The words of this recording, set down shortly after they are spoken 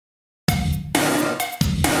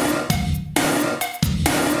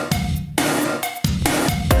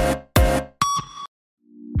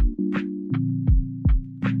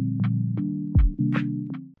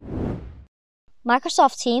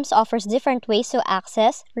Microsoft Teams offers different ways to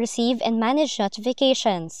access, receive, and manage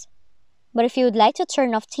notifications. But if you would like to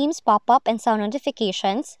turn off Teams pop-up and sound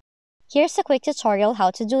notifications, here's a quick tutorial how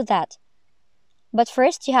to do that. But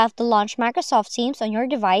first, you have to launch Microsoft Teams on your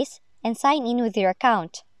device and sign in with your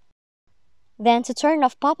account. Then, to turn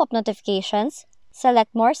off pop-up notifications,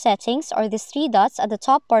 select More Settings or these three dots at the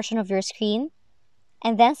top portion of your screen,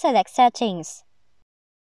 and then select Settings.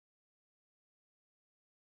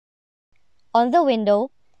 On the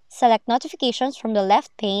window, select Notifications from the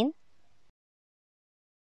left pane,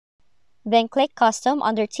 then click Custom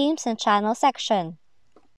under Teams and Channel section.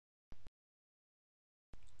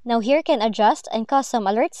 Now here you can adjust and custom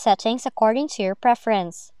alert settings according to your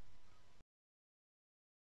preference.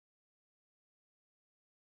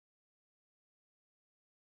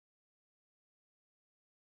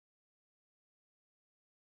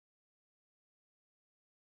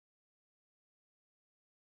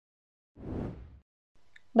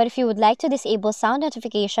 But if you would like to disable sound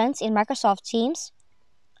notifications in Microsoft Teams,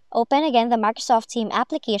 open again the Microsoft Teams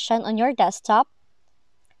application on your desktop,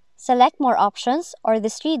 select More Options or the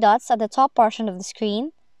three dots at the top portion of the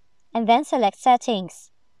screen, and then select Settings.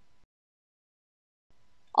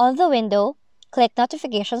 On the window, click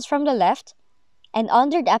Notifications from the left, and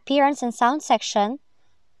under the Appearance and Sound section,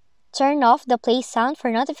 turn off the Play Sound for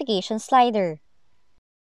Notifications slider.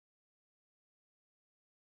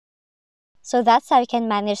 So that's how you can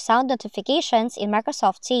manage sound notifications in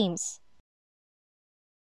Microsoft Teams.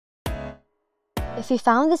 If you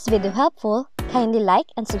found this video helpful, kindly like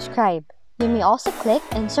and subscribe. You may also click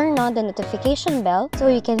and turn on the notification bell so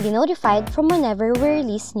you can be notified from whenever we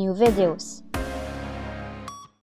release new videos.